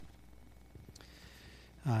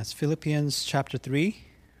It's Philippians chapter 3,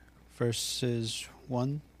 verses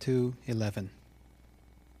 1 to 11.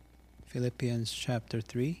 Philippians chapter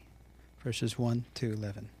 3, verses 1 to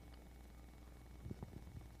 11.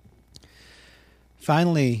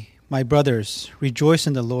 Finally, my brothers, rejoice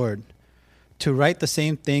in the Lord. To write the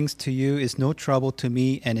same things to you is no trouble to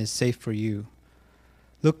me and is safe for you.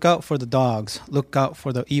 Look out for the dogs, look out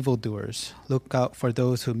for the evildoers, look out for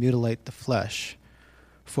those who mutilate the flesh.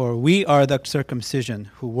 For we are the circumcision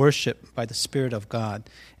who worship by the Spirit of God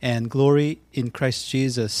and glory in Christ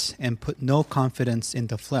Jesus and put no confidence in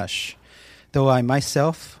the flesh, though I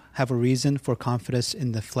myself have a reason for confidence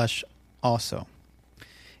in the flesh also.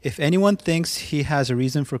 If anyone thinks he has a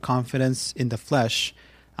reason for confidence in the flesh,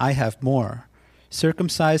 I have more.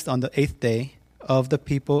 Circumcised on the 8th day, of the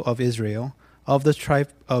people of Israel, of the tribe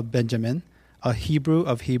of Benjamin, a Hebrew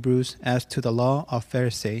of Hebrews, as to the law, a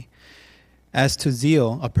Pharisee, as to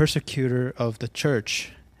zeal, a persecutor of the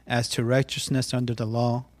church, as to righteousness under the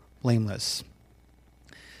law, blameless.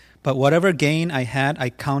 But whatever gain I had, I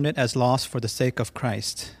counted as loss for the sake of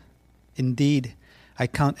Christ. Indeed, I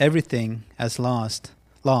count everything as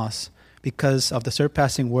loss, because of the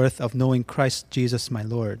surpassing worth of knowing Christ Jesus my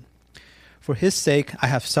Lord. For his sake I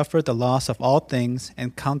have suffered the loss of all things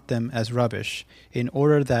and count them as rubbish, in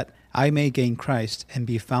order that I may gain Christ and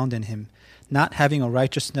be found in him, not having a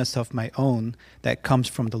righteousness of my own that comes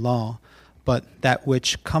from the law, but that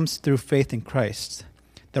which comes through faith in Christ,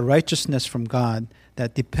 the righteousness from God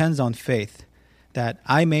that depends on faith, that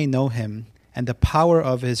I may know him and the power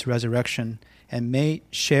of his resurrection, and may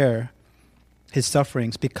share his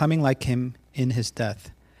sufferings, becoming like him in his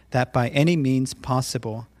death, that by any means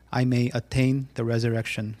possible I may attain the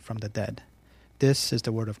resurrection from the dead. This is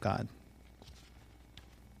the word of God.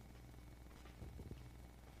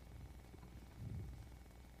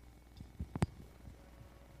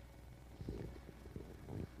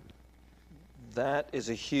 That is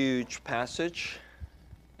a huge passage,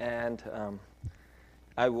 and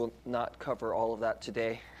I will not cover all of that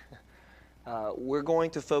today. We're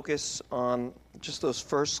going to focus on just those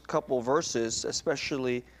first couple verses,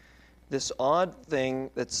 especially this odd thing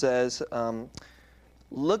that says,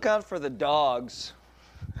 look out for the dogs.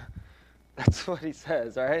 That's what he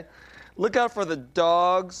says, all right? Look out for the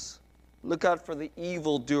dogs, look out for the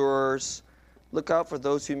evildoers, look out for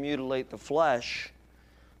those who mutilate the flesh.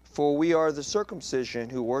 For we are the circumcision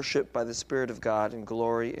who worship by the Spirit of God and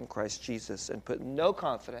glory in Christ Jesus and put no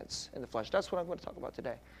confidence in the flesh. That's what I'm going to talk about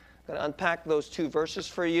today. I'm going to unpack those two verses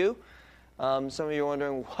for you. Some of you are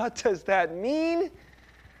wondering, what does that mean?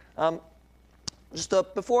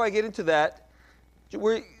 Before I get into that,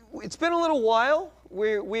 it's been a little while.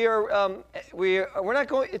 We're not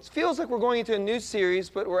going. It feels like we're going into a new series,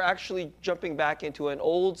 but we're actually jumping back into an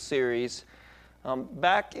old series.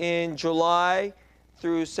 Back in July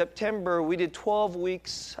through September, we did 12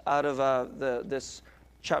 weeks out of this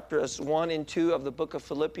chapters 1 and 2 of the book of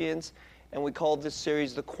Philippians, and we called this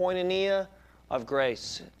series the Koinonia of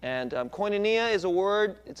Grace. And koinonia is a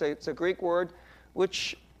word. It's a Greek word,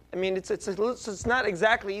 which it's not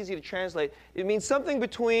exactly easy to translate. It means something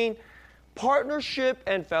between partnership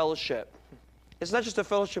and fellowship. It's not just a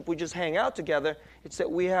fellowship we just hang out together. It's that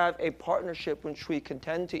we have a partnership which we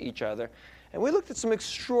contend to each other. And we looked at some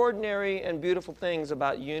extraordinary and beautiful things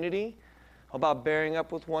about unity, about bearing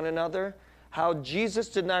up with one another, how Jesus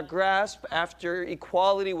did not grasp after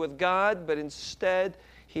equality with God, but instead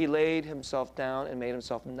he laid himself down and made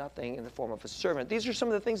himself nothing in the form of a servant. These are some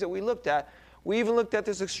of the things that we looked at. We even looked at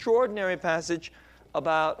this extraordinary passage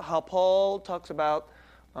about how Paul talks about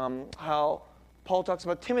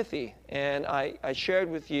Timothy. And I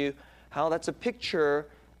shared with you how that's a picture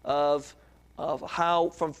of how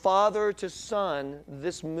from father to son,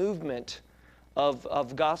 this movement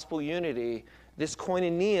of gospel unity, this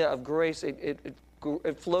koinonia of grace, it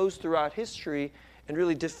flows throughout history and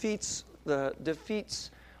really defeats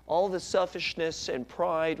all the selfishness and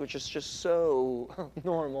pride, which is just so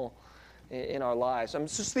normal in our lives.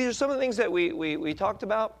 These are some of the things that we talked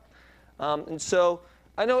about. And so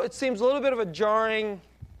I know it seems a little bit of a jarring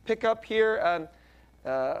pickup here.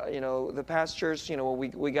 The pastors,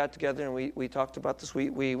 we got together and we talked about this. We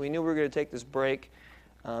knew we were going to take this break.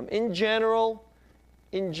 In general,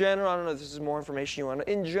 I don't know if this is more information you want.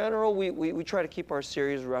 In general, we try to keep our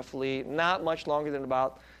series roughly not much longer than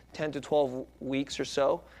about 10 to 12 weeks or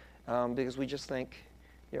so, because we just think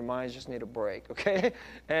your minds just need a break, okay?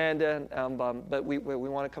 But we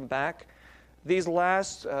want to come back. These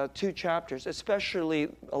last two chapters, especially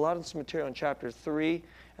a lot of this material in chapter 3,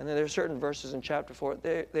 and then there are certain verses in chapter 4,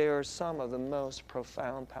 they are some of the most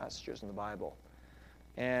profound passages in the Bible.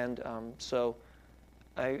 And so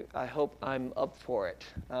I hope I'm up for it,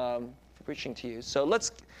 for preaching to you. So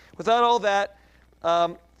without all that,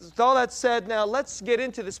 with all that said, now let's get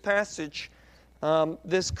into this passage.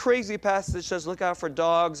 This crazy passage says, look out for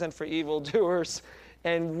dogs and for evildoers.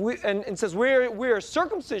 And says, we're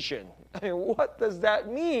circumcision. I mean, what does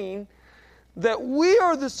that mean? That we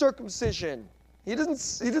are the circumcision. He didn't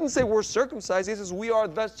say we're circumcised. He says we are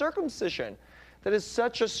the circumcision. That is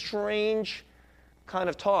such a strange kind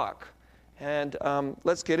of talk. And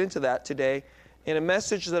let's get into that today in a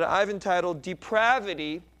message that I've entitled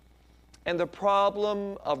Depravity and the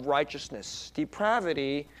Problem of Righteousness.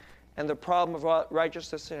 Depravity and the Problem of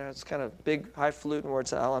Righteousness. You know, it's kind of big, highfalutin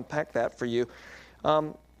words. I'll unpack that for you.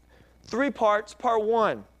 3 parts. Part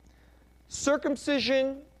 1,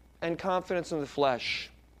 circumcision and confidence in the flesh.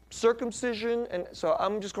 Circumcision, and so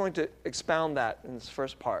I'm just going to expound that in this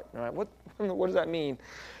first part. All right, what does that mean?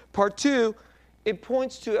 Part 2, it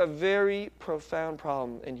points to a very profound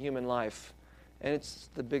problem in human life, and it's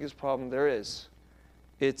the biggest problem there is.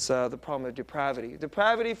 It's the problem of depravity.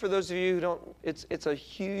 Depravity, for those of you who don't, it's a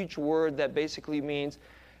huge word that basically means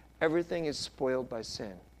everything is spoiled by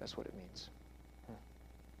sin. That's what it means.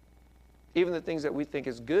 Even the things that we think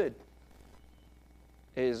is good,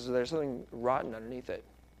 there's something rotten underneath it.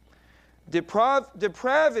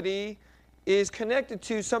 Depravity is connected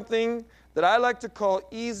to something that I like to call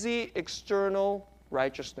easy external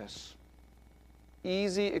righteousness.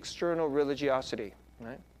 Easy external religiosity.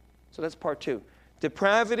 Right? So that's part 2.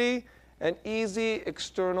 Depravity and easy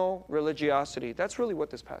external religiosity. That's really what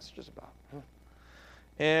this passage is about.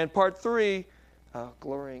 And part 3,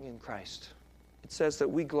 glorying in Christ. It says that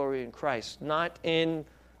we glory in Christ, not in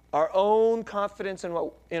our own confidence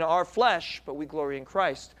in our flesh, but we glory in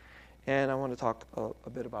Christ. And I want to talk a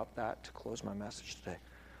bit about that to close my message today.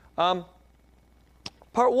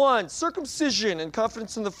 Part 1, circumcision and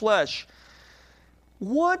confidence in the flesh.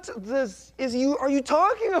 What are you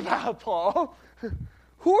talking about, Paul?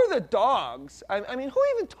 Who are the dogs? I mean, who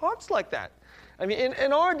even talks like that? I mean,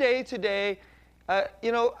 in our day today, I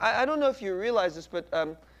don't know if you realize this,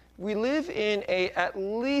 but we live in at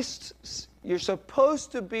least you're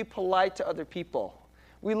supposed to be polite to other people.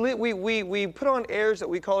 We put on airs that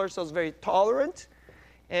we call ourselves very tolerant,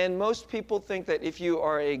 and most people think that if you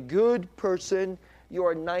are a good person, you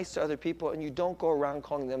are nice to other people, and you don't go around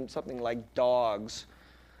calling them something like dogs.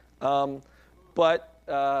 But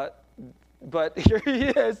here he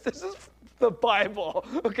is. This is the Bible,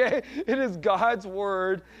 okay? It is God's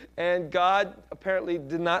word, and God apparently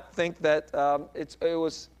did not think that it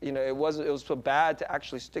was so bad to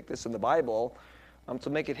actually stick this in the Bible, to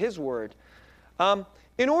make it His word.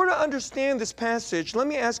 In order to understand this passage, let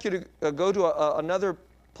me ask you to go to another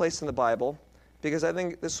place in the Bible, because I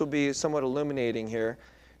think this will be somewhat illuminating here.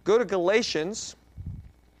 Go to Galatians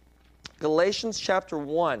chapter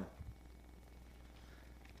 1.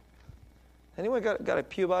 Anyone got a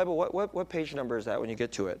Pew Bible? What page number is that when you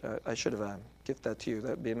get to it? I should have given that to you.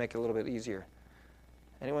 That would make it a little bit easier.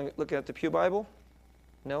 Anyone looking at the Pew Bible?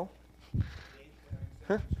 No?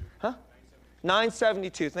 Huh?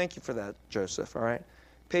 972. Thank you for that, Joseph. All right.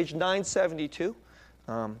 Page 972.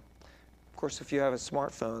 Of course, if you have a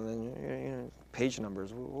smartphone, then page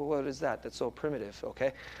numbers. What is that? That's so primitive.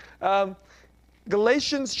 Okay.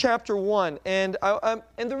 Galatians chapter 1. And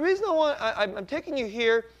the reason I'm taking you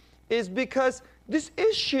here is because this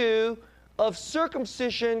issue of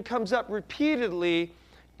circumcision comes up repeatedly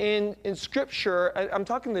in Scripture. I'm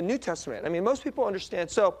talking the New Testament. I mean, most people understand.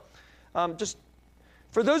 So just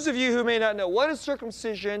for those of you who may not know, what is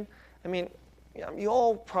circumcision? I mean, you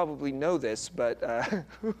all probably know this, but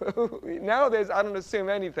nowadays I don't assume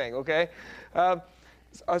anything, okay?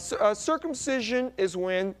 Circumcision is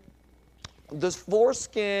when the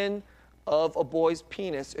foreskin of a boy's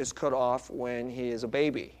penis is cut off when he is a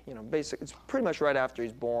baby. Basically, it's pretty much right after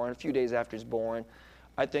he's born, a few days after he's born.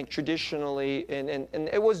 I think traditionally, and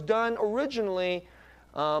it was done originally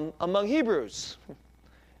among Hebrews.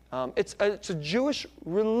 It's a Jewish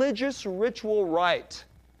religious ritual rite,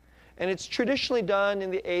 and it's traditionally done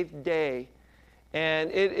in the 8th day,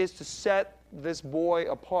 and it is to set this boy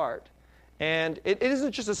apart. And it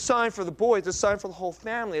isn't just a sign for the boy, it's a sign for the whole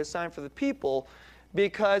family, a sign for the people,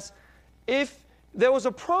 because if there was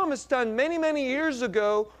a promise done many, many years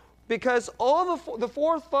ago, because all the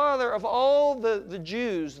fourth father of all the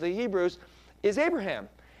Jews, the Hebrews, is Abraham.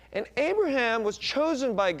 And Abraham was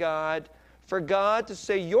chosen by God for God to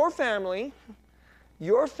say, your family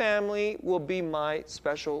will be my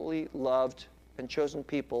specially loved and chosen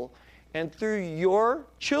people. And through your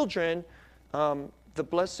children, the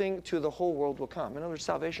blessing to the whole world will come. In other words,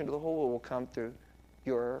 salvation to the whole world will come through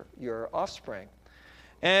your offspring.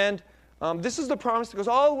 And This is the promise that goes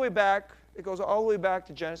all the way back. It goes all the way back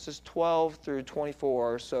to Genesis 12 through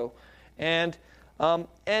 24 or so. And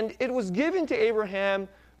it was given to Abraham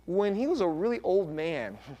when he was a really old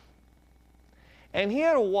man. And he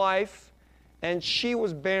had a wife, and she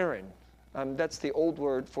was barren. That's the old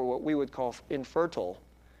word for what we would call infertile.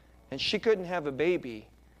 And she couldn't have a baby.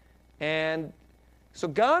 And so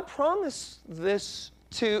God promised this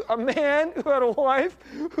to a man who had a wife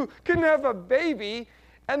who couldn't have a baby,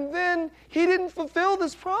 and then he didn't fulfill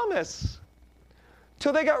this promise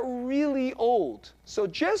till they got really old. So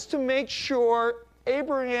just to make sure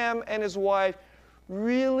Abraham and his wife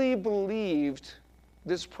really believed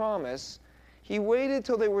this promise, he waited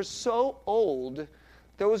till they were so old,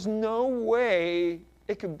 there was no way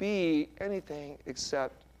it could be anything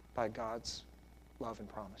except by God's love and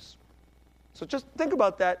promise. So just think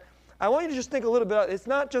about that. I want you to just think a little bit. It's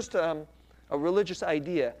not just a religious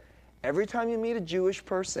idea. Every time you meet a Jewish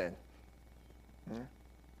person,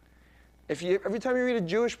 every time you meet a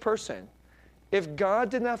Jewish person, if God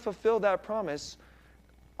did not fulfill that promise,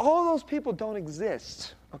 all those people don't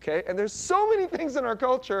exist. Okay? And there's so many things in our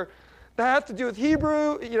culture that have to do with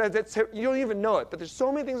Hebrew. You don't even know it, but there's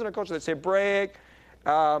so many things in our culture that's Hebraic,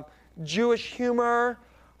 Jewish humor,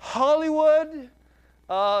 Hollywood.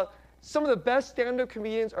 Some of the best stand-up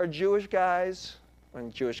comedians are Jewish guys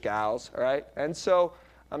and Jewish gals, all right? And so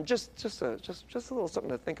just a little something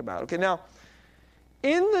to think about. Okay, now,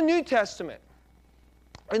 in the New Testament,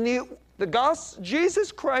 in the gospel,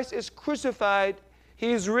 Jesus Christ is crucified.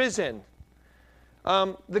 He is risen.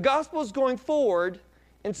 The gospel is going forward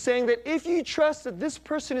and saying that if you trust that this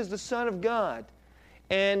person is the Son of God,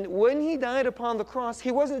 and when he died upon the cross,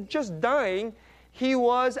 he wasn't just dying, he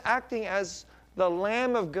was acting as the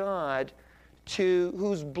Lamb of God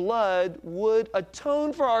whose blood would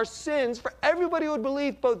atone for our sins, for everybody who would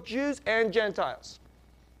believe, both Jews and Gentiles.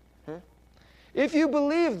 If you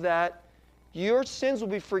believe that, your sins will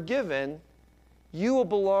be forgiven, you will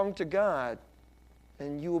belong to God,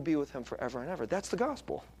 and you will be with him forever and ever. That's the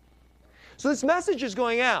gospel. So this message is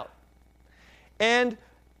going out. And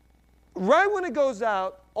right when it goes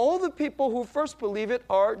out, all the people who first believe it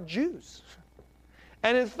are Jews.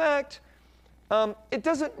 And in fact, it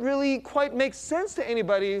doesn't really quite make sense to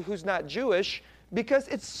anybody who's not Jewish because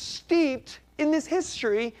it's steeped in this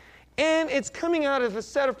history and it's coming out of a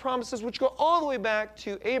set of promises which go all the way back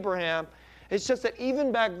to Abraham. It's just that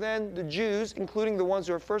even back then, the Jews, including the ones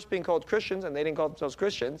who were first being called Christians, and they didn't call themselves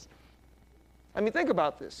Christians. I mean, think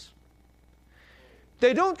about this.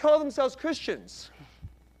 They don't call themselves Christians.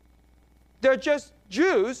 They're just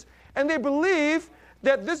Jews, and they believe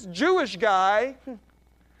that this Jewish guy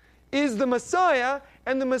is the Messiah,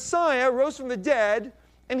 and the Messiah rose from the dead,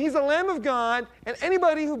 and he's the Lamb of God, and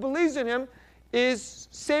anybody who believes in him is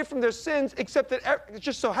saved from their sins, except that it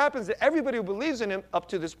just so happens that everybody who believes in him up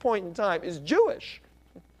to this point in time is Jewish.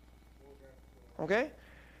 Okay?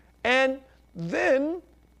 And then,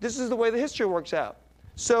 this is the way the history works out.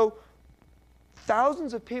 So,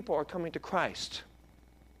 thousands of people are coming to Christ.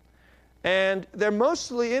 And they're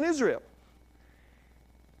mostly in Israel.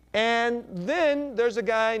 And then there's a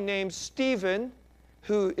guy named Stephen,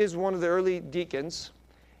 who is one of the early deacons,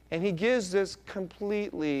 and he gives this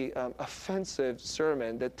completely offensive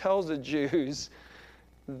sermon that tells the Jews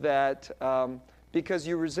that because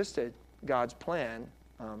you resisted God's plan,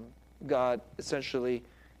 God essentially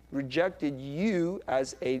rejected you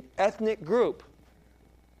as an ethnic group.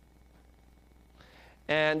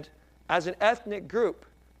 And as an ethnic group,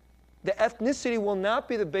 the ethnicity will not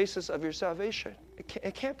be the basis of your salvation.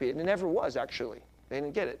 It can't be. It never was, actually. They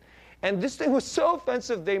didn't get it. And this thing was so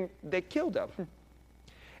offensive, they killed him.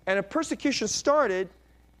 And a persecution started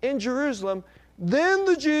in Jerusalem. Then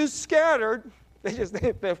the Jews scattered.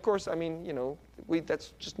 They of course, I mean,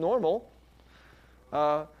 that's just normal.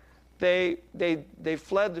 They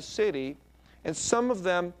fled the city, and some of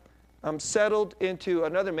them settled into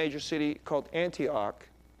another major city called Antioch.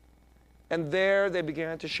 And there they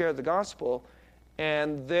began to share the gospel.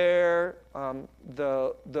 And there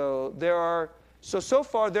so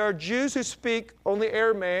far there are Jews who speak only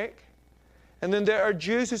Aramaic, and then there are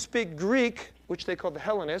Jews who speak Greek, which they call the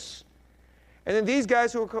Hellenists. And then these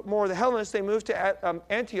guys who are more the Hellenists, they moved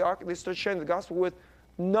to Antioch, and they started sharing the gospel with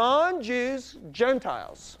non-Jews,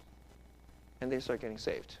 Gentiles. And they start getting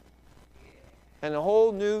saved. And a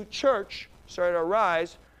whole new church started to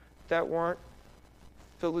arise that weren't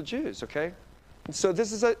filled with Jews, okay? And so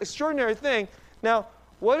this is an extraordinary thing. Now,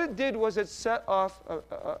 what it did was it set off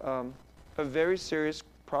a very serious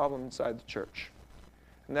problem inside the church.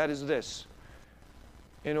 And that is this.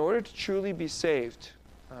 In order to truly be saved,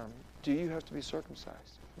 do you have to be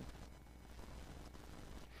circumcised?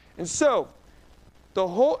 And so,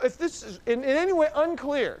 if this is in any way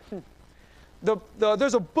unclear,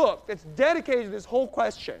 there's a book that's dedicated to this whole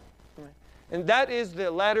question. And that is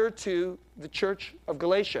the letter to the church of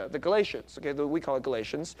Galatia, the Galatians. Okay, we call it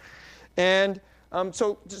Galatians. And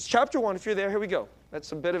so just chapter 1, if you're there, here we go.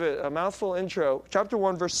 That's a bit of a mouthful intro. Chapter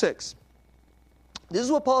 1, verse 6. This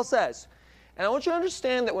is what Paul says. And I want you to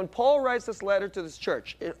understand that when Paul writes this letter to this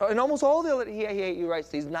church, in almost all the letters he writes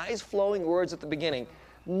these nice flowing words at the beginning.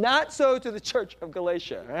 Not so to the church of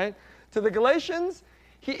Galatia, right? To the Galatians,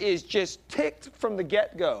 he is just ticked from the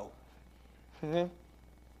get-go. Mm-hmm.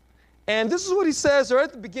 And this is what he says right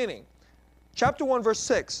at the beginning. Chapter 1, verse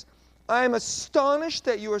 6. I am astonished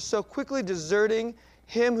that you are so quickly deserting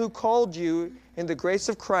him who called you in the grace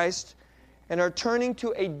of Christ and are turning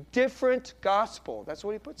to a different gospel. That's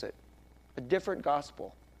what he puts it. A different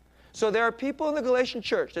gospel. So there are people in the Galatian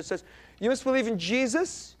church that says, you must believe in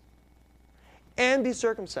Jesus and be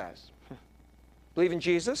circumcised. Believe in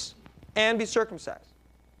Jesus and be circumcised.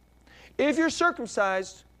 If you're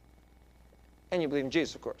circumcised, and you believe in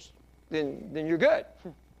Jesus, of course, then you're good.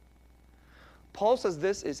 Paul says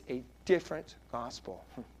this is a different gospel.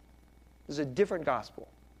 This is a different gospel.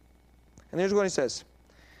 And here's what he says.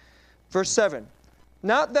 Verse 7.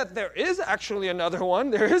 Not that there is actually another one.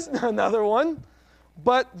 There is another one.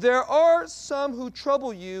 But there are some who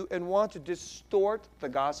trouble you and want to distort the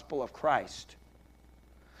gospel of Christ.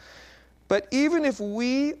 But even if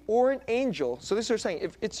we or an angel, so this is what they're saying,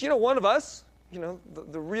 if it's, one of us,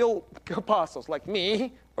 the real apostles, like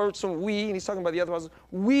me, or some we, and he's talking about the other apostles,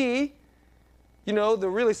 we, the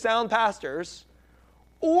really sound pastors,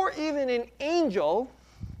 or even an angel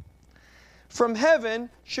from heaven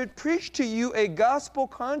should preach to you a gospel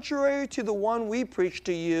contrary to the one we preach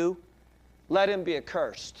to you, let him be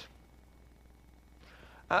accursed.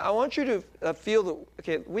 I want you to feel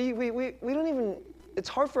we don't even, it's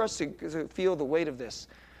hard for us to feel the weight of this.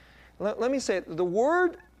 Let me say it. The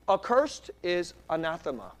word accursed is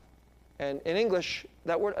anathema. And in English,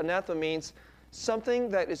 that word anathema means something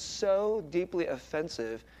that is so deeply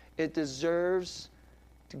offensive, it deserves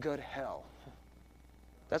to go to hell.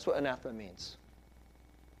 That's what anathema means.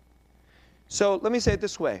 So let me say it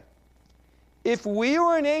this way. If we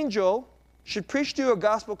or an angel should preach to you a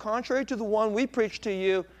gospel contrary to the one we preach to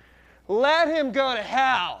you, let him go to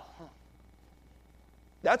hell.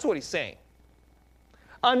 That's what he's saying.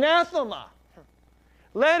 Anathema.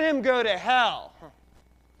 Let him go to hell.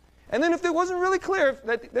 And then if it wasn't really clear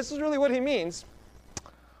that this is really what he means,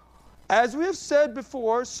 as we have said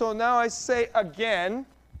before, so now I say again,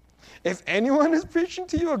 if anyone is preaching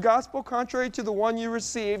to you a gospel contrary to the one you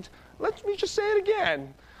received, let me just say it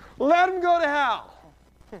again. Let him go to hell.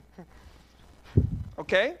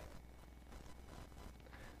 Okay?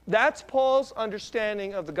 That's Paul's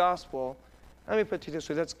understanding of the gospel. Let me put it to you this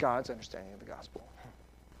way. That's God's understanding of the gospel.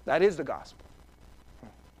 That is the gospel.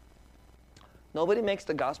 Nobody makes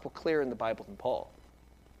the gospel clearer in the Bible than Paul.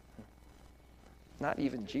 Not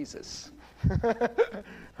even Jesus.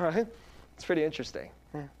 Right? It's pretty interesting.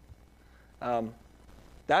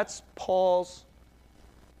 That's Paul's,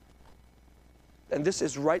 and this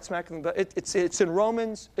is right smack in the, it's in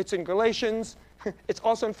Romans, it's in Galatians, it's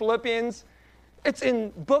also in Philippians, it's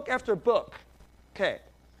in book after book. Okay,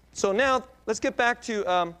 so now let's get back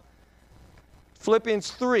to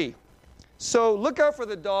Philippians 3. So look out for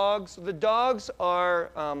the dogs. The dogs are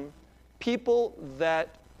people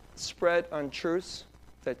that spread untruths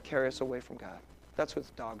that carry us away from God. That's what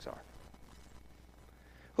the dogs are.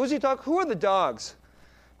 Who's he talking? Who are the dogs?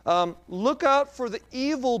 Look out for the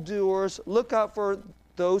evildoers. Look out for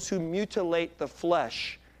those who mutilate the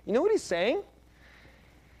flesh. You know what he's saying?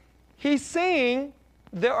 He's saying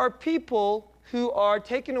there are people who are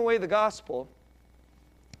taking away the gospel,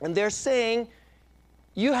 and they're saying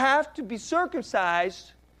you have to be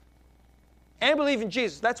circumcised and believe in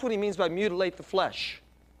Jesus. That's what he means by mutilate the flesh.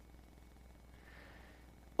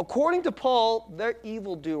 According to Paul, they're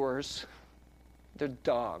evildoers. They're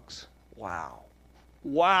dogs. Wow.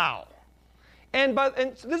 Wow. And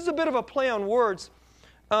so this is a bit of a play on words.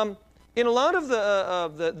 In a lot of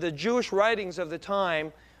the Jewish writings of the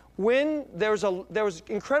time, when there was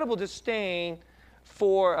incredible disdain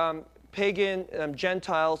for pagan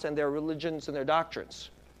Gentiles and their religions and their doctrines.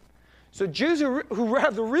 So Jews who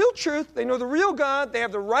have the real truth, they know the real God, they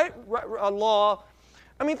have the right law.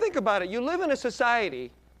 I mean, think about it. You live in a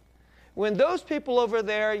society when those people over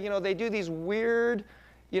there, they do these weird,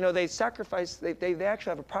 they sacrifice, they actually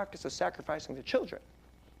have a practice of sacrificing their children.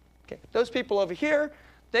 Okay. Those people over here,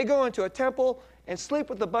 they go into a temple and sleep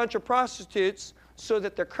with a bunch of prostitutes so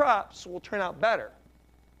that their crops will turn out better.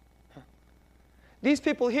 These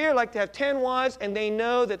people here like to have 10 wives, and they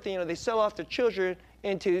know that they sell off their children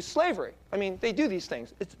into slavery. I mean, they do these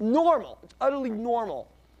things. It's normal. It's utterly normal.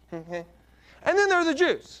 Okay? And then there are the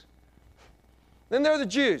Jews.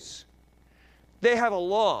 They have a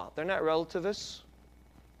law. They're not relativists.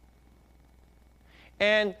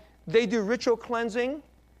 And they do ritual cleansing.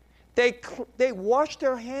 They wash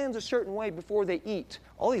their hands a certain way before they eat.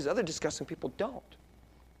 All these other disgusting people don't.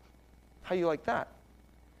 How do you like that?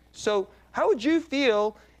 So how would you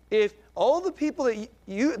feel if all the people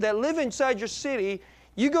that live inside your city,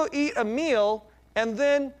 you go eat a meal, and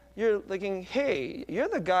then you're thinking, hey, you're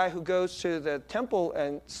the guy who goes to the temple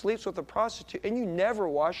and sleeps with a prostitute, and you never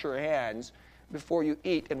wash your hands before you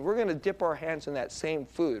eat, and we're going to dip our hands in that same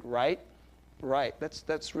food, right? Right.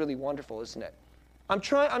 That's really wonderful, isn't it?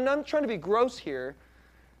 I'm not trying to be gross here.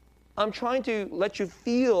 I'm trying to let you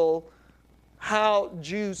feel how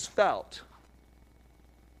Jews felt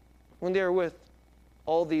when they were with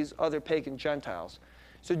all these other pagan Gentiles.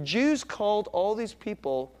 So Jews called all these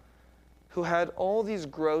people who had all these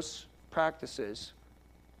gross practices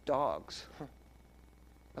dogs.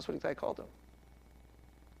 That's what they called them.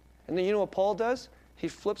 And then you know what Paul does? He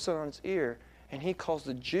flips it on its ear, and he calls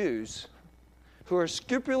the Jews, who are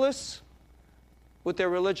scrupulous with their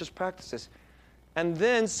religious practices, and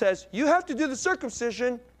then says, you have to do the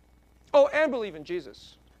circumcision, and believe in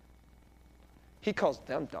Jesus. He calls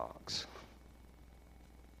them dogs.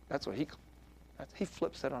 That's what he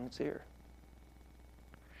flips that on its ear.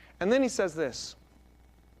 And then he says this,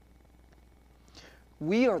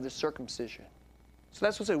 we are the circumcision. So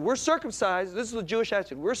that's what it says. We're circumcised. This is the Jewish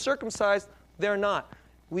attitude. We're circumcised. They're not.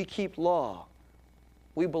 We keep law.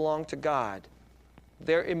 We belong to God.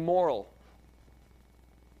 They're immoral.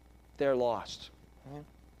 They're lost.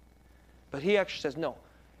 But he actually says, no.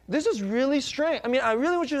 This is really strange. I mean, I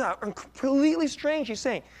really want you to know, completely strange, he's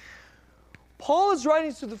saying. Paul is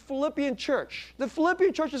writing to the Philippian church. The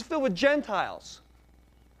Philippian church is filled with Gentiles.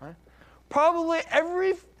 Right? Probably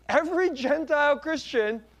every Gentile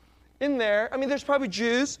Christian in there, I mean, there's probably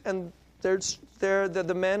Jews, and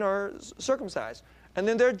the men are circumcised. And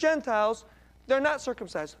then there are Gentiles, they're not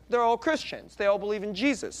circumcised. They're all Christians. They all believe in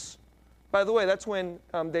Jesus. By the way, that's when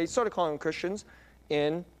they started calling them Christians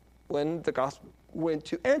when the gospel went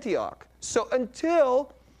to Antioch. So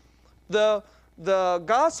until the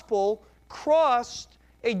gospel crossed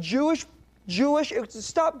a Jewish, it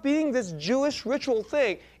stopped being this Jewish ritual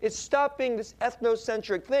thing. It stopped being this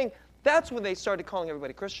ethnocentric thing. That's when they started calling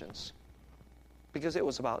everybody Christians. Because it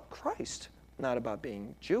was about Christ, not about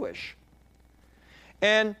being Jewish.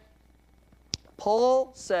 And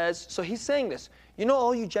Paul says, so he's saying this, you know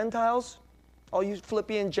all you Gentiles, all you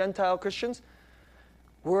Philippian Gentile Christians,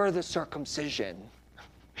 we're the circumcision.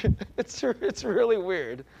 It's really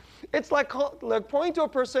weird. It's like pointing to a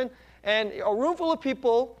person and a room full of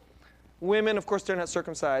people, women, of course, they're not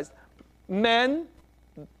circumcised. Men,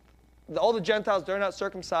 all the Gentiles, they're not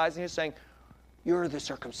circumcised. And he's saying, you're the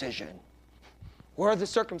circumcision. We're the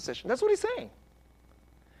circumcision. That's what he's saying.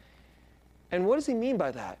 And what does he mean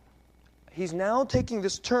by that? He's now taking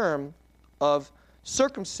this term of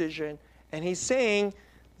circumcision, and he's saying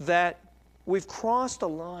that we've crossed a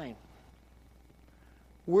line.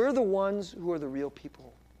 We're the ones who are the real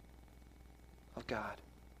people of God.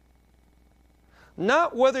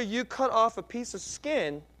 Not whether you cut off a piece of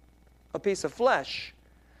skin, a piece of flesh,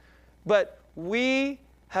 but we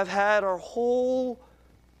have had our whole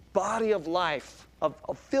body of life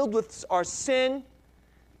filled with our sin.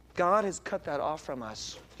 God has cut that off from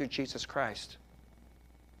us through Jesus Christ.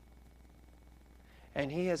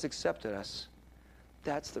 And he has accepted us.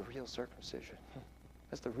 That's the real circumcision.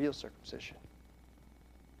 That's the real circumcision.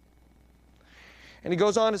 And he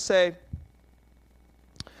goes on to say,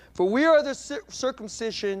 for we are the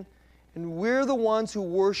circumcision, and we're the ones who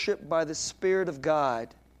worship by the Spirit of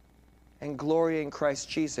God and glory in Christ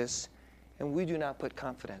Jesus, and we do not put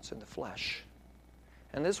confidence in the flesh.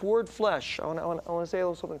 And this word flesh, I want to say a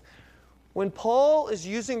little something. When Paul is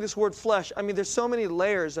using this word flesh, I mean, there's so many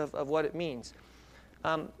layers of what it means.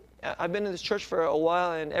 I've been in this church for a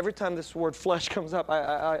while, and every time this word flesh comes up,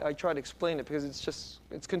 I try to explain it because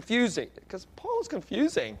it's confusing. Because Paul is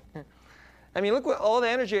confusing. I mean, look what all the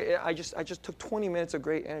energy. I just took 20 minutes of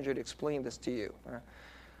great energy to explain this to you.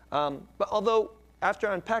 But although after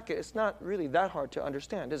I unpack it, it's not really that hard to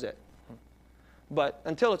understand, is it? But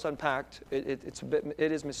until it's unpacked, it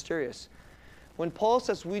is mysterious. When Paul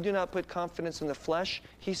says we do not put confidence in the flesh,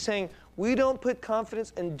 he's saying we don't put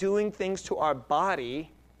confidence in doing things to our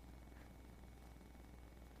body,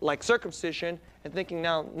 like circumcision, and thinking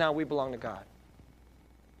now we belong to God.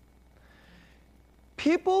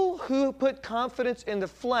 People who put confidence in the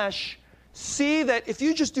flesh see that if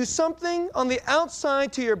you just do something on the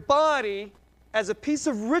outside to your body as a piece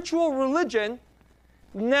of ritual religion,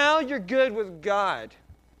 now you're good with God.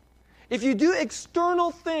 If you do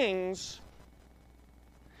external things,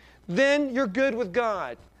 then you're good with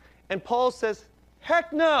God. And Paul says,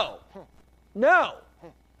 heck no. No.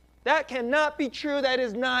 That cannot be true. That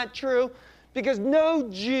is not true. Because no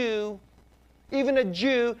Jew, even a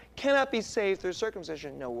Jew, cannot be saved through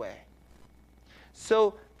circumcision. No way.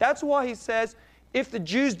 So that's why he says, if the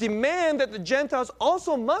Jews demand that the Gentiles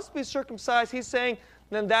also must be circumcised, he's saying,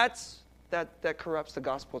 then that corrupts the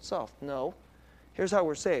gospel itself. No. Here's how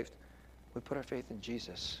we're saved. We put our faith in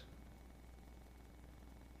Jesus.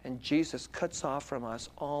 And Jesus cuts off from us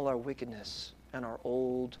all our wickedness and our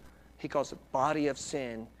old, he calls it body of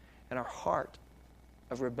sin, and our heart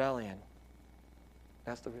of rebellion.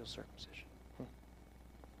 That's the real circumcision.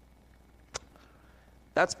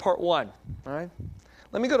 That's part one. All right?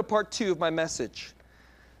 Let me go to part two of my message.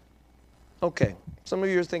 Okay. Some of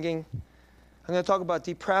you are thinking, I'm going to talk about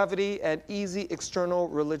depravity and easy external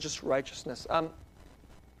religious righteousness.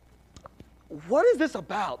 What is this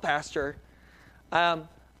about, Pastor?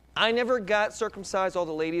 I never got circumcised. All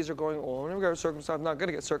the ladies are going, oh, I never got circumcised. I'm not going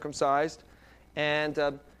to get circumcised.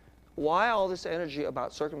 And why all this energy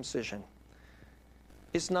about circumcision?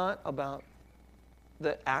 It's not about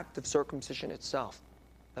the act of circumcision itself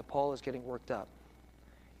that Paul is getting worked up.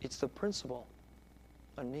 It's the principle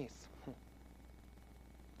underneath.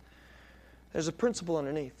 There's a principle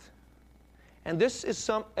underneath. And this is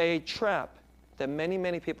a trap that many,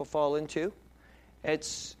 many people fall into.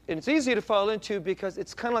 It's easy to fall into because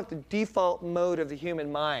it's kind of like the default mode of the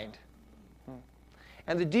human mind.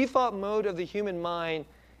 And the default mode of the human mind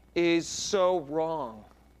is so wrong.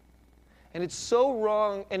 And it's so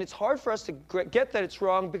wrong, and it's hard for us to get that it's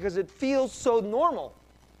wrong because it feels so normal.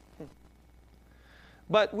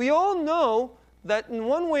 But we all know that in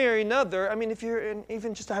one way or another, I mean, if you're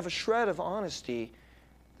even just to have a shred of honesty,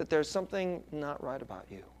 that there's something not right about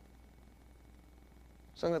you.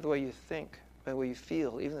 Something about the way you think, the way you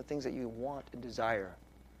feel, even the things that you want and desire.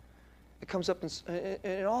 It comes up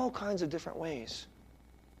in all kinds of different ways.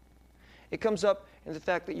 It comes up in the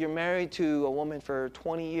fact that you're married to a woman for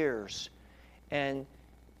 20 years and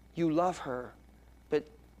you love her, but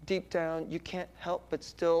deep down you can't help but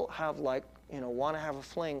still have want to have a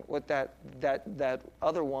fling with that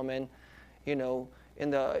other woman, in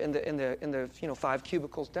the 5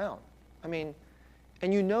 cubicles down. I mean,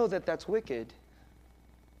 and you know that that's wicked,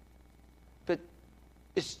 but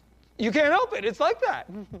you can't help it. It's like that.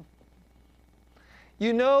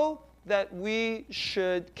 You know that we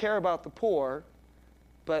should care about the poor,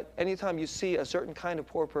 but anytime you see a certain kind of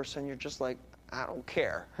poor person, you're just like, I don't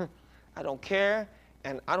care. I don't care,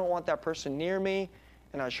 and I don't want that person near me,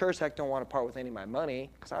 and I sure as heck don't want to part with any of my money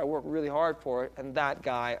because I work really hard for it, and that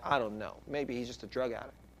guy, I don't know. Maybe he's just a drug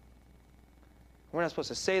addict. We're not supposed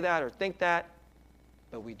to say that or think that,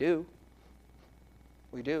 but we do.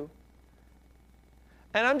 We do.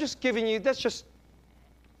 And I'm just giving you, that's just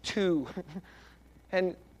two.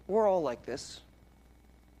 And we're all like this.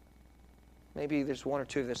 Maybe there's one or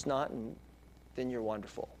two that's not, and then you're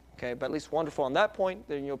wonderful. Okay, but at least wonderful on that point,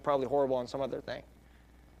 then you're probably horrible on some other thing.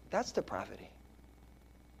 That's depravity.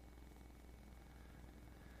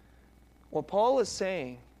 What Paul is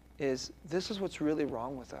saying is this is what's really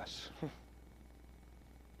wrong with us.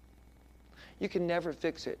 You can never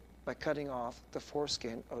fix it by cutting off the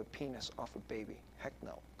foreskin of a penis off a baby. Heck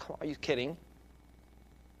no. Come on, are you kidding?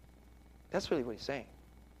 That's really what he's saying.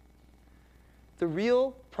 The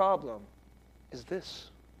real problem is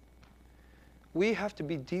this. We have to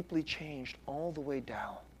be deeply changed all the way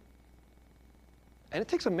down. And it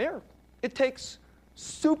takes a miracle. It takes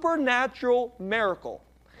supernatural miracle.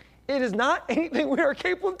 It is not anything we are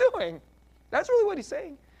capable of doing. That's really what he's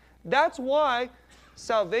saying. That's why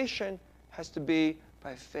salvation has to be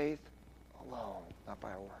by faith alone, not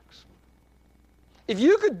by our works. If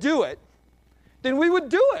you could do it, then we would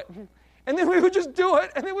do it. And then we would just do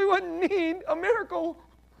it, and then we wouldn't need a miracle.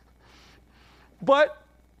 But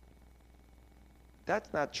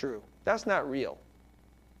that's not true. That's not real.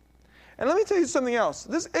 And let me tell you something else.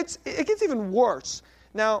 It gets even worse.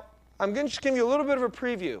 Now, I'm going to just give you a little bit of a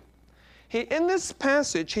preview. In this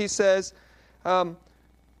passage, he says,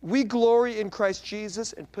 we glory in Christ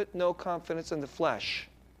Jesus and put no confidence in the flesh.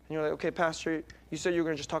 And you're like, okay, Pastor, you said you were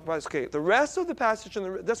going to just talk about this. Okay, the rest of the passage,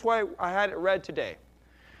 that's why I had it read today.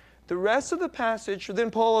 The rest of the passage,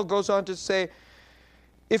 then Paul goes on to say,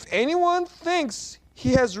 if anyone thinks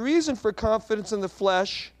he has reason for confidence in the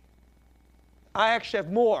flesh, I actually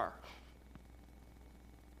have more.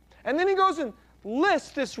 And then he goes and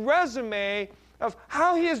lists this resume of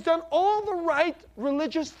how he has done all the right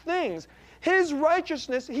religious things. His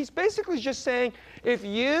righteousness, he's basically just saying, if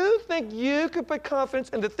you think you could put confidence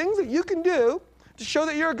in the things that you can do to show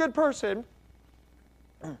that you're a good person,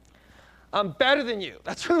 I'm better than you.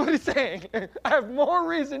 That's really what he's saying. I have more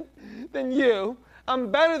reason than you. I'm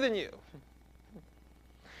better than you.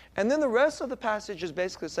 And then the rest of the passage is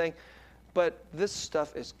basically saying, but this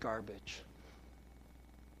stuff is garbage.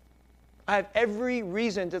 I have every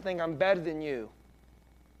reason to think I'm better than you.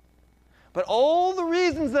 But all the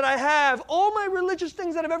reasons that I have, all my religious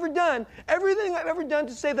things that I've ever done, everything I've ever done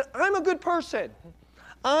to say that I'm a good person,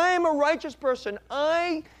 I'm a righteous person,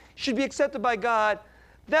 I should be accepted by God,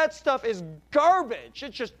 that stuff is garbage.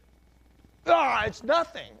 It's just, it's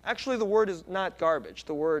nothing. Actually, the word is not garbage.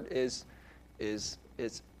 The word is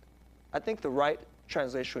I think the right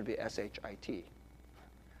translation would be S-H-I-T.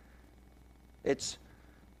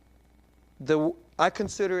 I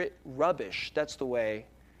consider it rubbish. That's the way.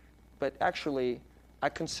 But actually, I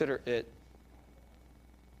consider it,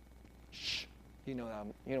 you know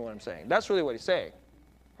what I'm saying. That's really what he's saying.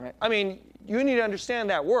 Right? I mean, you need to understand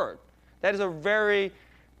that word. That is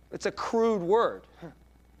it's a crude word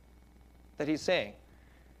that he's saying.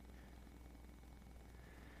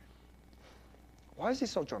 Why is he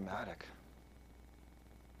so dramatic?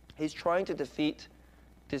 He's trying to defeat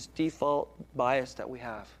this default bias that we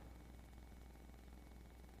have.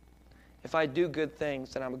 If I do good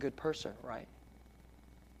things, then I'm a good person, right?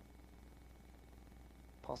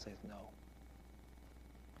 Paul says no.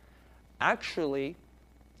 Actually,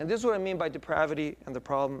 and this is what I mean by depravity and the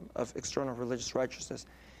problem of external religious righteousness.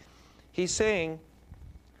 He's saying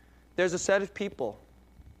there's a set of people.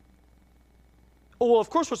 Oh, well,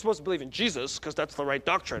 of course we're supposed to believe in Jesus because that's the right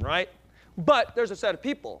doctrine, right? But there's a set of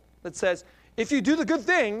people that says, if you do the good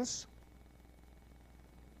things,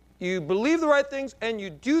 you believe the right things, and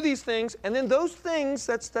you do these things, and then those things,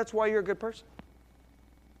 that's why you're a good person.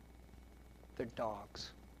 They're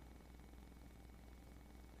dogs.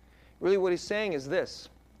 Really what he's saying is this.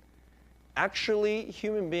 Actually,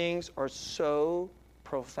 human beings are so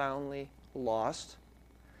profoundly lost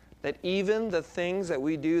that even the things that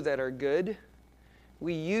we do that are good,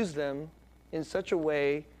 we use them in such a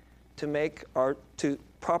way to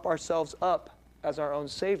prop ourselves up as our own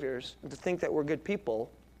saviors and to think that we're good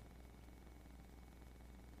people.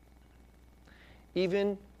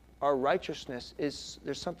 Even our righteousness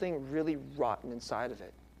there's something really rotten inside of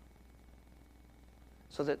it.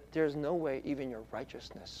 So that there's no way even your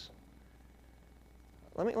righteousness.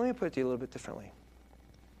 Let me put it to you a little bit differently.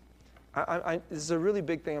 This is a really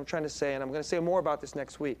big thing I'm trying to say, and I'm going to say more about this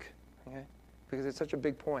next week, okay? Because it's such a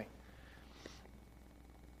big point.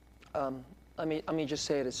 Let me just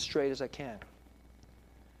say it as straight as I can.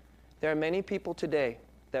 There are many people today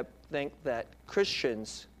that think that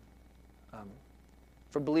Christians,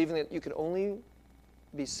 for believing that you can only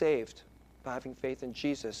be saved by having faith in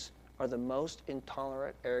Jesus, are the most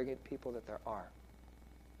intolerant, arrogant people that there are.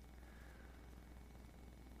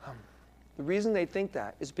 The reason they think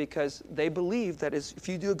that is because they believe that if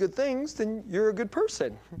you do good things, then you're a good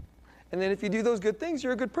person. And then if you do those good things,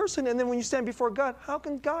 you're a good person. And then when you stand before God, how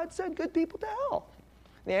can God send good people to hell?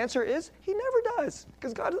 And the answer is, he never does,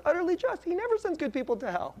 because God is utterly just. He never sends good people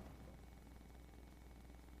to hell.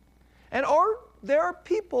 And there are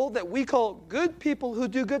people that we call good people who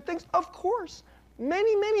do good things? Of course.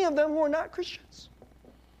 Many, many of them who are not Christians.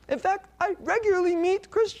 In fact, I regularly meet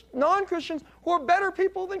non-Christians who are better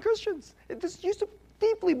people than Christians. This used to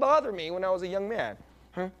deeply bother me when I was a young man.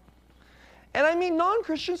 And I meet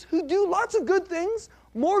non-Christians who do lots of good things,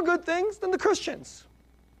 more good things than the Christians.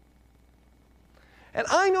 And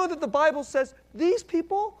I know that the Bible says these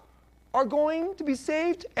people are going to be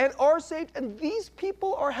saved and are saved, and these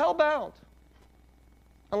people are hell-bound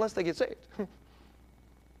unless they get saved.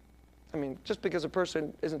 I mean, just because a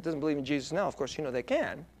person doesn't believe in Jesus now, of course, they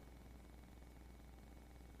can.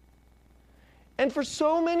 And for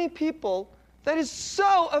so many people, that is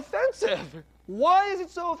so offensive. Why is it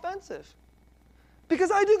so offensive? Because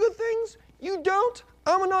I do good things, you don't.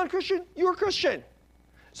 I'm a non-Christian, you're a Christian.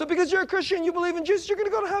 So because you're a Christian, you believe in Jesus, you're going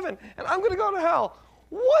to go to heaven, and I'm going to go to hell.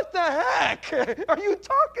 What the heck are you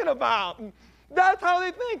talking about? That's how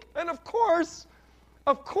they think. And of course,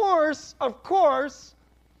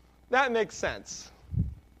 that makes sense.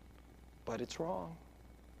 But it's wrong.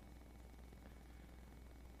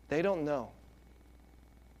 They don't know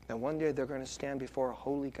that one day they're going to stand before a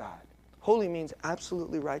holy God. Holy means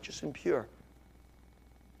absolutely righteous and pure.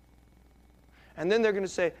 And then they're going to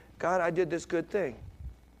say, God, I did this good thing.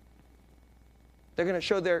 They're going to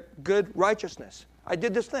show their good righteousness. I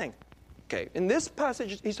did this thing. Okay, in this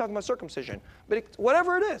passage, he's talking about circumcision. But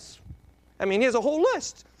whatever it is. I mean, he has a whole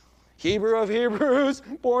list. Hebrew of Hebrews,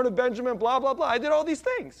 born of Benjamin, blah, blah, blah. I did all these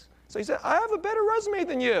things. So he said, I have a better resume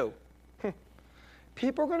than you.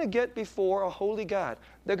 People are going to get before a holy God.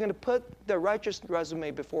 They're going to put their righteous resume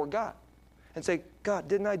before God and say, God,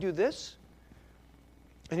 didn't I do this?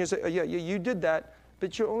 And he'll say, oh, yeah, you did that,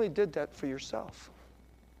 but you only did that for yourself.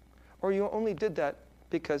 Or you only did that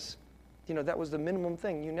because, that was the minimum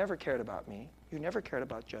thing. You never cared about me. You never cared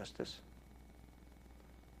about justice.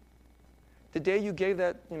 The day you gave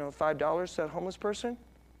that, $5 to that homeless person,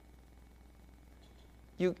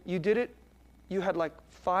 you did it, you had like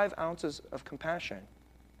 5 ounces of compassion.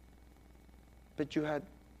 But you had,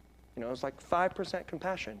 it was like 5%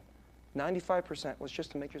 compassion. 95% was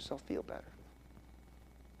just to make yourself feel better.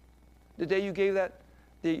 The day you gave that,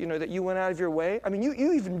 that you went out of your way, I mean, you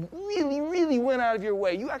even really, really went out of your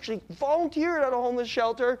way. You actually volunteered at a homeless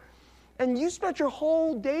shelter, and you spent your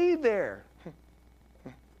whole day there.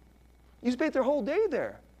 You spent your whole day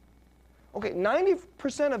there. Okay,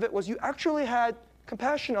 90% of it was you actually had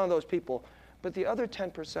compassion on those people, but the other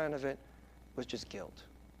 10% of it was just guilt.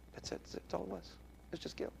 That's it. That's all it was. It was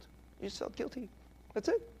just guilt. You just felt guilty. That's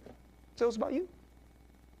it. So it was about you.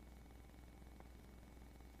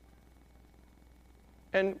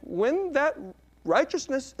 And when that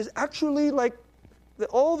righteousness is actually like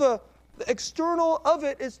all the external of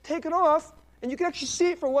it is taken off, and you can actually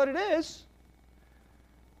see it for what it is,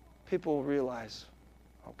 people will realize,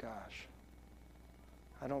 oh gosh,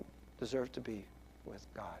 I don't deserve to be with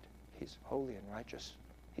God. He's holy and righteous.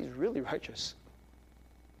 He's really righteous.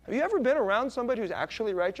 Have you ever been around somebody who's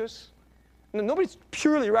actually righteous? Nobody's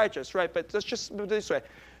purely righteous, right? But let's just put it this way.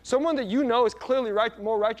 Someone that you know is clearly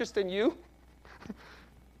more righteous than you.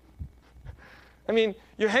 I mean,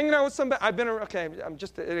 you're hanging out with somebody. I'm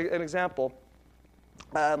just an example.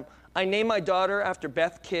 I named my daughter after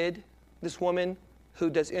Beth Kidd, this woman who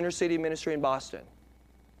does inner city ministry in Boston.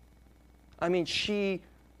 I mean, she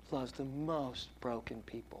loves the most broken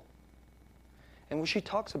people. And when she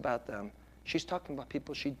talks about them, she's talking about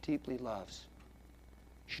people she deeply loves.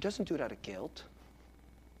 She doesn't do it out of guilt.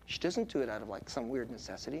 She doesn't do it out of like some weird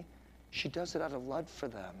necessity. She does it out of love for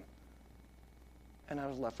them and out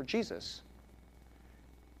of love for Jesus.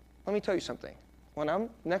 Let me tell you something. When I'm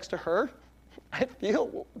next to her, I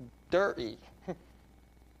feel dirty.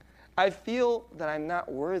 I feel that I'm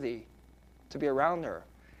not worthy to be around her.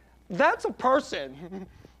 That's a person.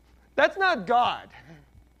 That's not God.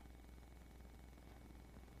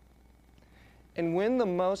 And when the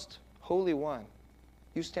most holy one,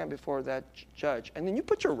 you stand before that judge, and then you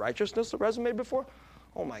put your righteousness resume before,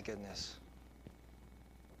 oh my goodness.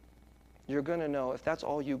 You're going to know if that's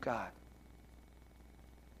all you got,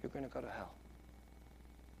 you're going to go to hell.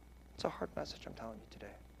 It's a hard message I'm telling you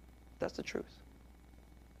today. That's the truth.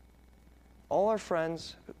 All our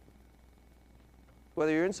friends,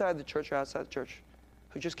 whether you're inside the church or outside the church,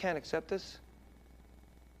 who just can't accept this,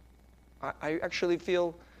 I actually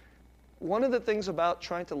feel one of the things about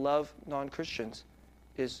trying to love non-Christians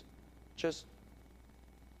is just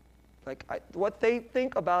like what they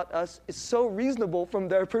think about us is so reasonable from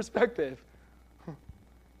their perspective.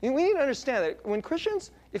 We need to understand that when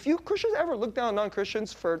Christians, if you Christians ever look down on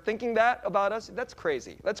non-Christians for thinking that about us, that's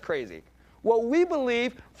crazy. That's crazy. What we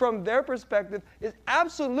believe from their perspective is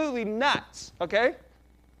absolutely nuts, okay?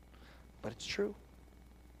 But it's true.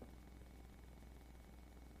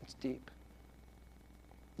 It's deep.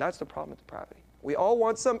 That's the problem with depravity. We all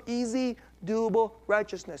want some easy, doable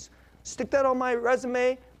righteousness. Stick that on my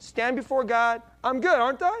resume, stand before God. I'm good,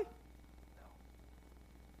 aren't I?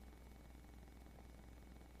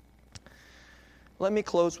 Let me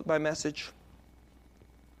close with my message.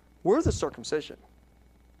 We're the circumcision.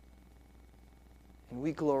 And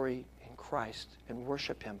we glory in Christ and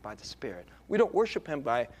worship Him by the Spirit. We don't worship Him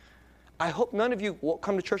by, I hope none of you will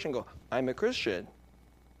come to church and go, I'm a Christian.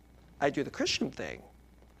 I do the Christian thing.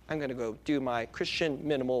 I'm going to go do my Christian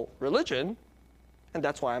minimal religion, and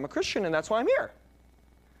that's why I'm a Christian, and that's why I'm here.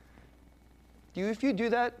 If you do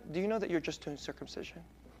that, do you know that you're just doing circumcision?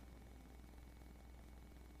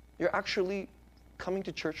 You're actually coming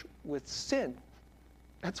to church with sin.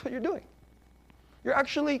 That's what you're doing. You're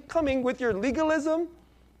actually coming with your legalism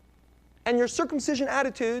and your circumcision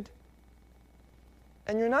attitude,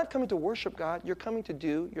 and you're not coming to worship God. You're coming to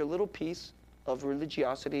do your little piece of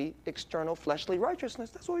religiosity, external fleshly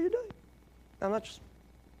righteousness. That's what you're doing. I'm not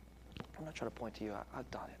trying to point to you.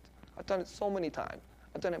 I've done it. I've done it so many times.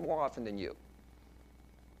 I've done it more often than you.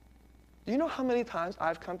 Do you know how many times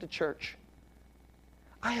I've come to church?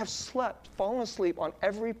 I have fallen asleep on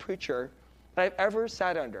every preacher that I've ever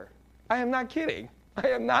sat under. I am not kidding. I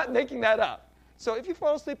am not making that up. So if you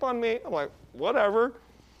fall asleep on me, I'm like, whatever.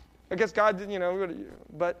 I guess God didn't,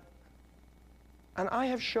 but, and I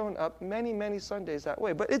have shown up many, many Sundays that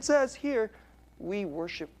way. But it says here, we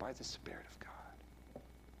worship by the Spirit of God.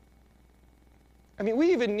 I mean,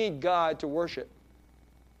 we even need God to worship.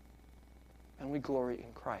 And we glory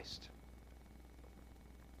in Christ.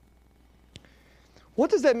 What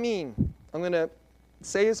does that mean? I'm going to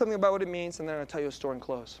say something about what it means, and then I'll tell you a story and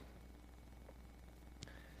close.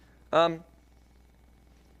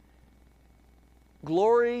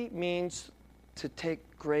 Glory means to take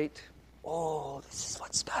great, this is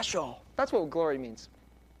what's special. That's what glory means.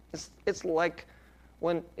 It's like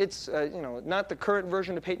when it's, not the current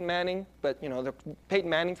version of Peyton Manning, but, the Peyton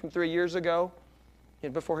Manning from 3 years ago,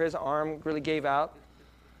 before his arm really gave out.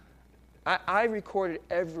 I recorded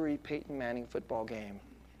every Peyton Manning football game,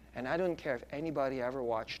 and I didn't care if anybody ever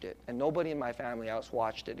watched it, and nobody in my family else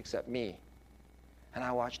watched it except me. And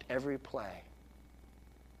I watched every play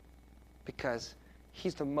because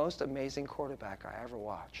he's the most amazing quarterback I ever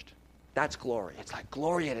watched. That's glory. It's like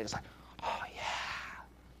glory in it. It's like, oh, yeah.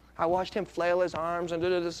 I watched him flail his arms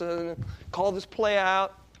and call this play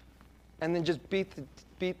out and then just beat the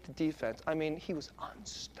defense. I mean, he was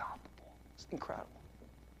unstoppable. It's incredible.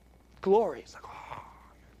 Glory. It's like,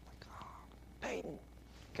 Peyton.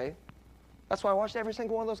 Okay? That's why I watched every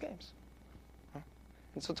single one of those games.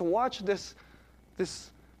 And so to watch this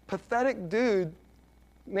pathetic dude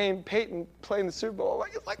named Peyton play in the Super Bowl,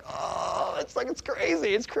 it's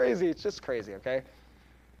crazy. It's crazy. It's just crazy, okay?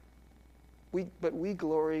 But we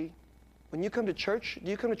glory. When you come to church, do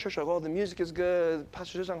you come to church like, the music is good,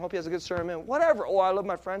 Pastor Susan, I hope he has a good sermon, whatever. I love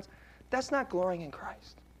my friends. That's not glorying in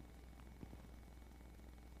Christ.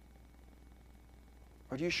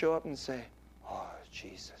 Or do you show up and say, oh,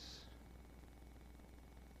 Jesus.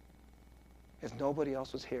 If nobody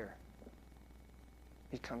else was here,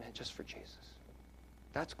 you'd come in just for Jesus.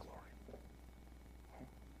 That's glory.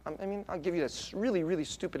 I mean, I'll give you this really, really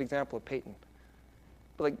stupid example of Peyton.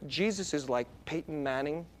 But like Jesus is like Peyton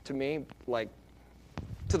Manning to me, like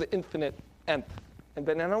to the infinite nth.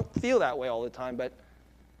 But I don't feel that way all the time, but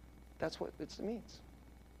that's what it means.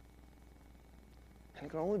 And it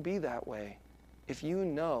can only be that way if you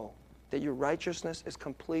know that your righteousness is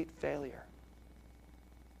complete failure.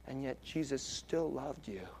 And yet Jesus still loved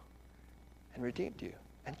you and redeemed you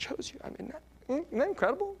and chose you. I mean, isn't that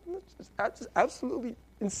incredible? That's absolutely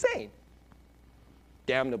insane.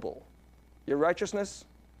 Damnable. Your righteousness,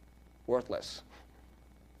 worthless.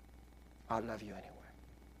 I love you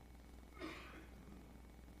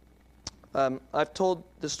anyway. I've told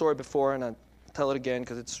this story before, and I'll tell it again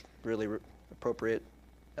because it's really appropriate.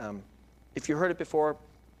 If you heard it before,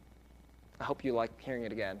 I hope you like hearing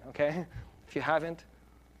it again, okay? If you haven't,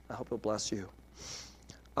 I hope it'll bless you.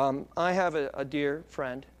 I have a dear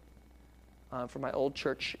friend from my old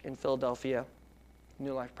church in Philadelphia,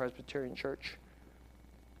 New Life Presbyterian Church.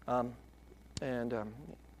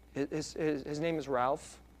 His name is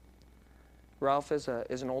Ralph. Ralph is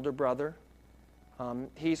an older brother.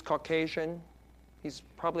 He's Caucasian. He's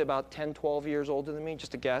probably about 10, 12 years older than me,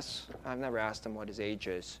 just a guess. I've never asked him what his age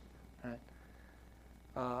is. Right?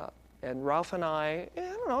 And Ralph and I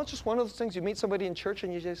don't know, it's just one of those things. You meet somebody in church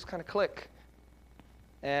and you just kind of click.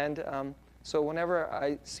 And so whenever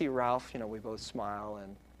I see Ralph, we both smile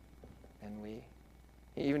and we,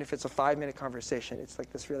 even if it's a 5-minute conversation, it's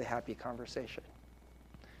like this really happy conversation.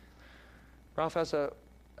 Ralph has a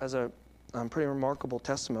pretty remarkable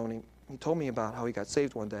testimony. He told me about how he got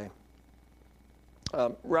saved one day.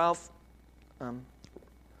 Ralph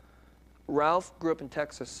grew up in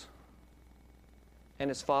Texas, and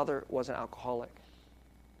his father was an alcoholic.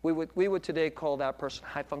 We would today call that person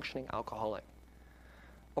high-functioning alcoholic.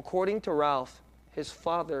 According to Ralph, his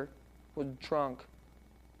father was drunk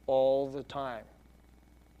all the time.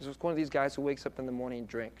 He was one of these guys who wakes up in the morning and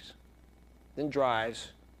drinks, then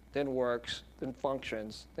drives, then works, then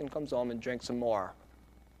functions, then comes home and drinks some more.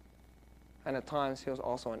 And at times, he was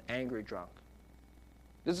also an angry drunk.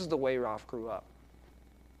 This is the way Ralph grew up,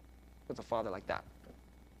 with a father like that.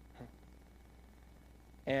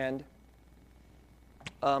 And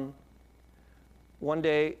one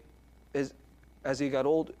day, as he got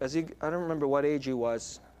old, I don't remember what age he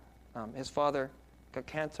was, his father got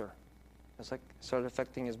cancer. It started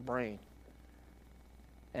affecting his brain.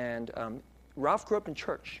 And Ralph grew up in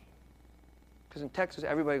church. Because in Texas,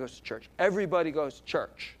 everybody goes to church. Everybody goes to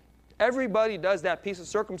church. Everybody does that piece of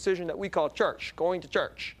circumcision that we call church, going to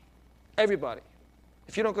church. Everybody.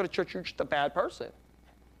 If you don't go to church, you're just a bad person.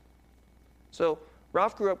 So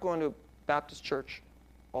Ralph grew up going to Baptist church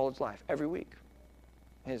all his life, every week.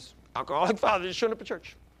 His alcoholic father just showed up at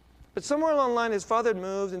church. But somewhere along the line, his father had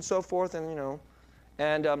moved and so forth, and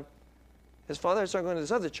his father started going to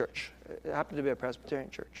this other church. It happened to be a Presbyterian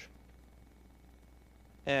church.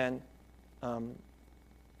 And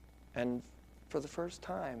for the first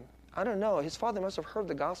time, I don't know, his father must have heard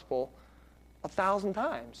the gospel 1,000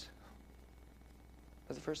 times.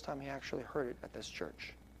 For the first time, he actually heard it at this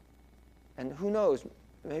church. And who knows,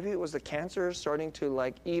 maybe it was the cancer starting to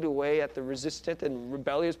like eat away at the resistant and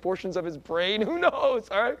rebellious portions of his brain. Who knows,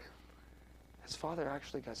 all right? His father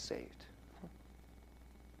actually got saved.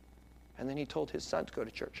 And then he told his son to go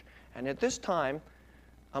to church. And at this time,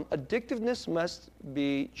 addictiveness must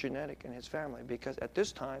be genetic in his family, because at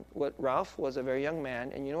this time, Ralph was a very young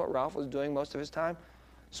man, and you know what Ralph was doing most of his time?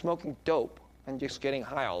 Smoking dope and just getting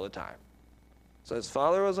high all the time. So his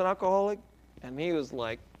father was an alcoholic, and he was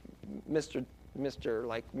like Mr.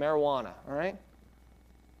 like marijuana, all right?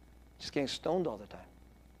 Just getting stoned all the time.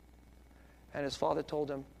 And his father told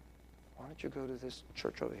him, why don't you go to this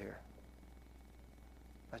church over here?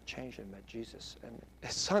 That changed him, met Jesus. And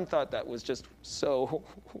his son thought that was just so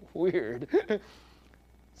weird.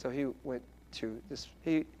 So he went to this,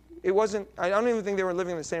 it wasn't, I don't even think they were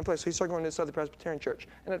living in the same place. So he started going to this other Presbyterian church.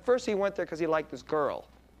 And at first he went there because he liked this girl.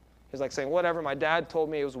 He was like saying, whatever, my dad told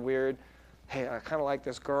me it was weird. Hey, I kind of like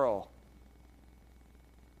this girl.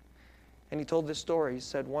 And he told this story. He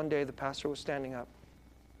said one day the pastor was standing up.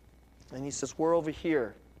 And he says, we're over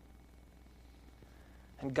here.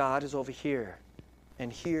 And God is over here.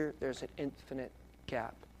 And here there's an infinite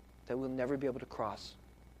gap that we'll never be able to cross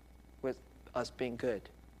with us being good.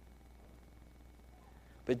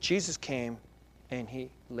 But Jesus came and he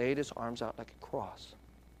laid his arms out like a cross.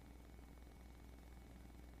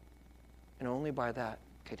 And only by that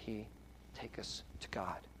could he take us to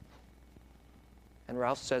God. And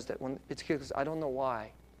Ralph says that it's because I don't know why.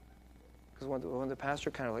 Because when the pastor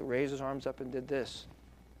kind of like raised his arms up and did this,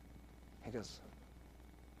 he goes,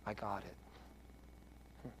 I got it.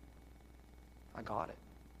 I got it.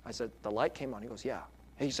 I said, the light came on. He goes, yeah.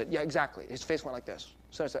 And he said, yeah, exactly. His face went like this.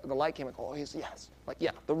 So I said, the light came on. Oh, he said, yes. Like,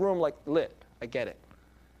 yeah, the room like lit. I get it.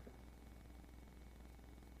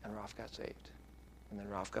 And Ralph got saved. And then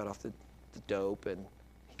Ralph got off the dope, and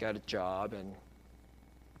he got a job. And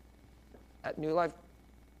at New Life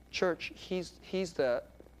Church, he's the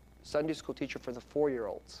Sunday school teacher for the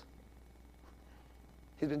 4-year-olds.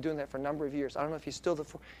 He's been doing that for a number of years. I don't know if he's still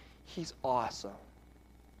he's awesome.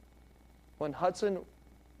 When Hudson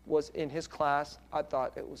was in his class, I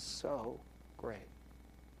thought it was so great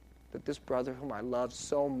that this brother whom I love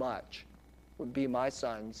so much would be my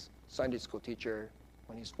son's Sunday school teacher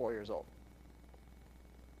when he's 4 years old.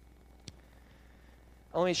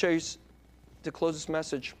 Let me show you, to close this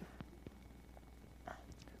message,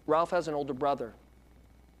 Ralph has an older brother.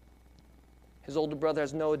 His older brother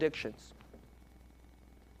has no addictions.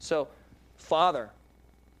 So, father,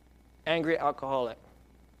 angry alcoholic.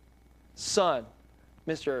 Son,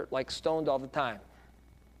 Mr. like stoned all the time.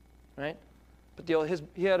 Right? But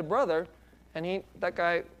he had a brother, and that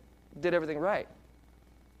guy did everything right.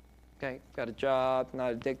 Okay, got a job,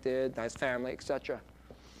 not addicted, nice family, etc.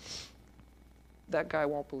 That guy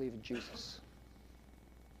won't believe in Jesus.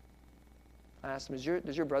 I asked him, is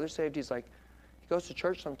your brother saved? He's like, he goes to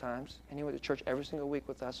church sometimes, and he went to church every single week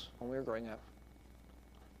with us when we were growing up.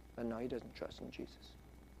 But no, he doesn't trust in Jesus.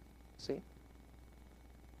 See?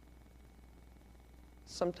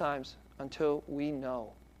 Sometimes, until we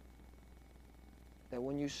know that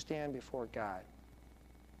when you stand before God,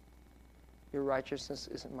 your righteousness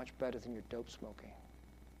isn't much better than your dope smoking,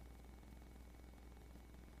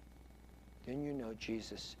 then you know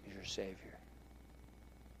Jesus is your Savior.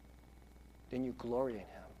 Then you glory in Him.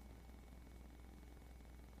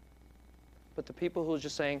 But the people who are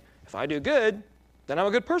just saying, if I do good, then I'm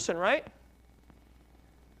a good person, right?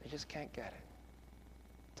 They just can't get it.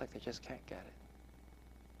 It's like they just can't get it.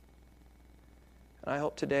 And I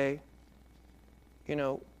hope today,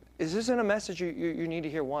 this isn't a message you need to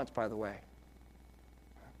hear once, by the way.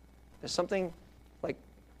 There's something like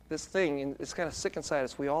this thing, and it's kind of sick inside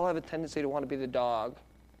us. We all have a tendency to want to be the dog.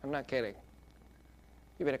 I'm not kidding.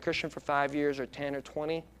 You've been a Christian for 5 years or 10 or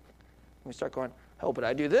 20, and we start going, oh, but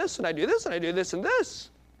I do this, and I do this, and I do this, and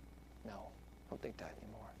this. No, don't think that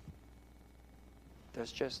anymore.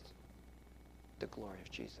 There's just the glory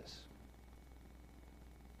of Jesus.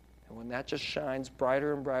 And when that just shines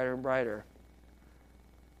brighter and brighter and brighter,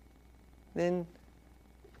 then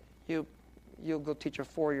you'll go teach your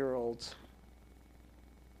 4-year-olds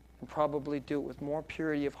and probably do it with more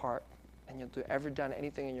purity of heart than you'll ever done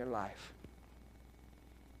anything in your life.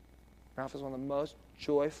 Ralph is one of the most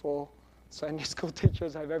joyful Sunday school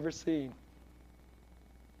teachers I've ever seen.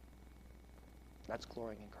 That's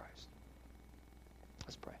glorying in Christ.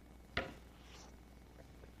 Let's pray.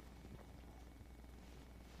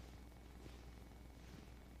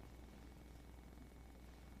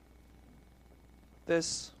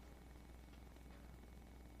 This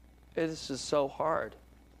is just so hard,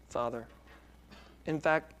 Father. In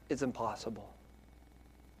fact, it's impossible.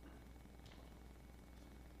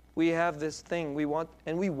 We have this thing we want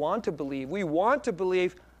to believe. We want to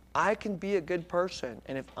believe I can be a good person.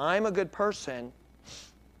 And if I'm a good person,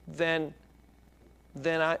 then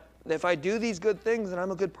if I do these good things, then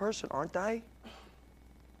I'm a good person, aren't I?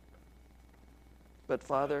 But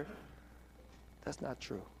Father, that's not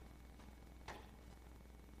true.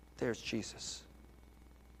 There's Jesus.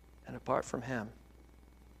 And apart from him,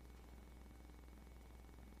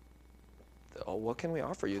 what can we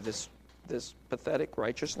offer you? This pathetic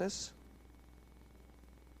righteousness?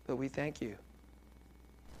 But we thank you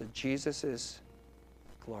that Jesus is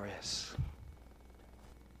glorious.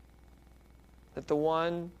 That the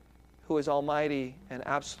one who is almighty and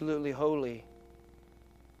absolutely holy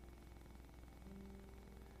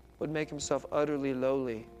would make himself utterly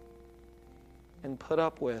lowly and put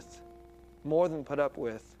up with, more than put up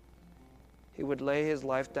with, he would lay his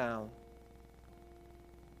life down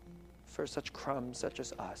for such crumbs such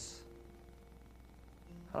as us.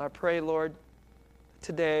 And I pray, Lord,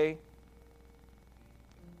 today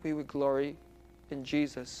we would glory in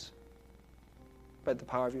Jesus by the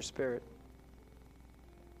power of your Spirit.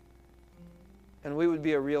 And we would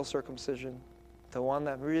be a real circumcision, the one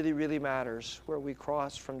that really, really matters, where we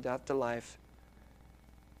cross from death to life,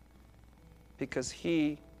 because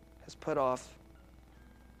he has put off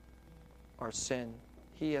our sin.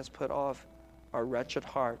 He has put off our wretched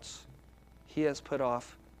hearts. He has put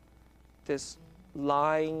off this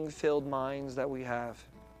lying-filled minds that we have.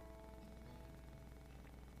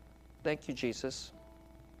 Thank you, Jesus.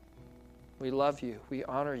 We love you. We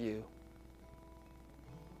honor you.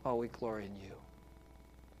 Oh, we glory in you.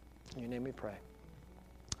 In your name we pray.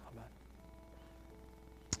 Amen.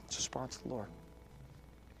 Let's respond to the Lord.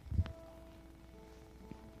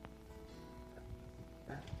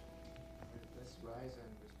 Let's rise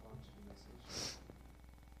and respond to the message.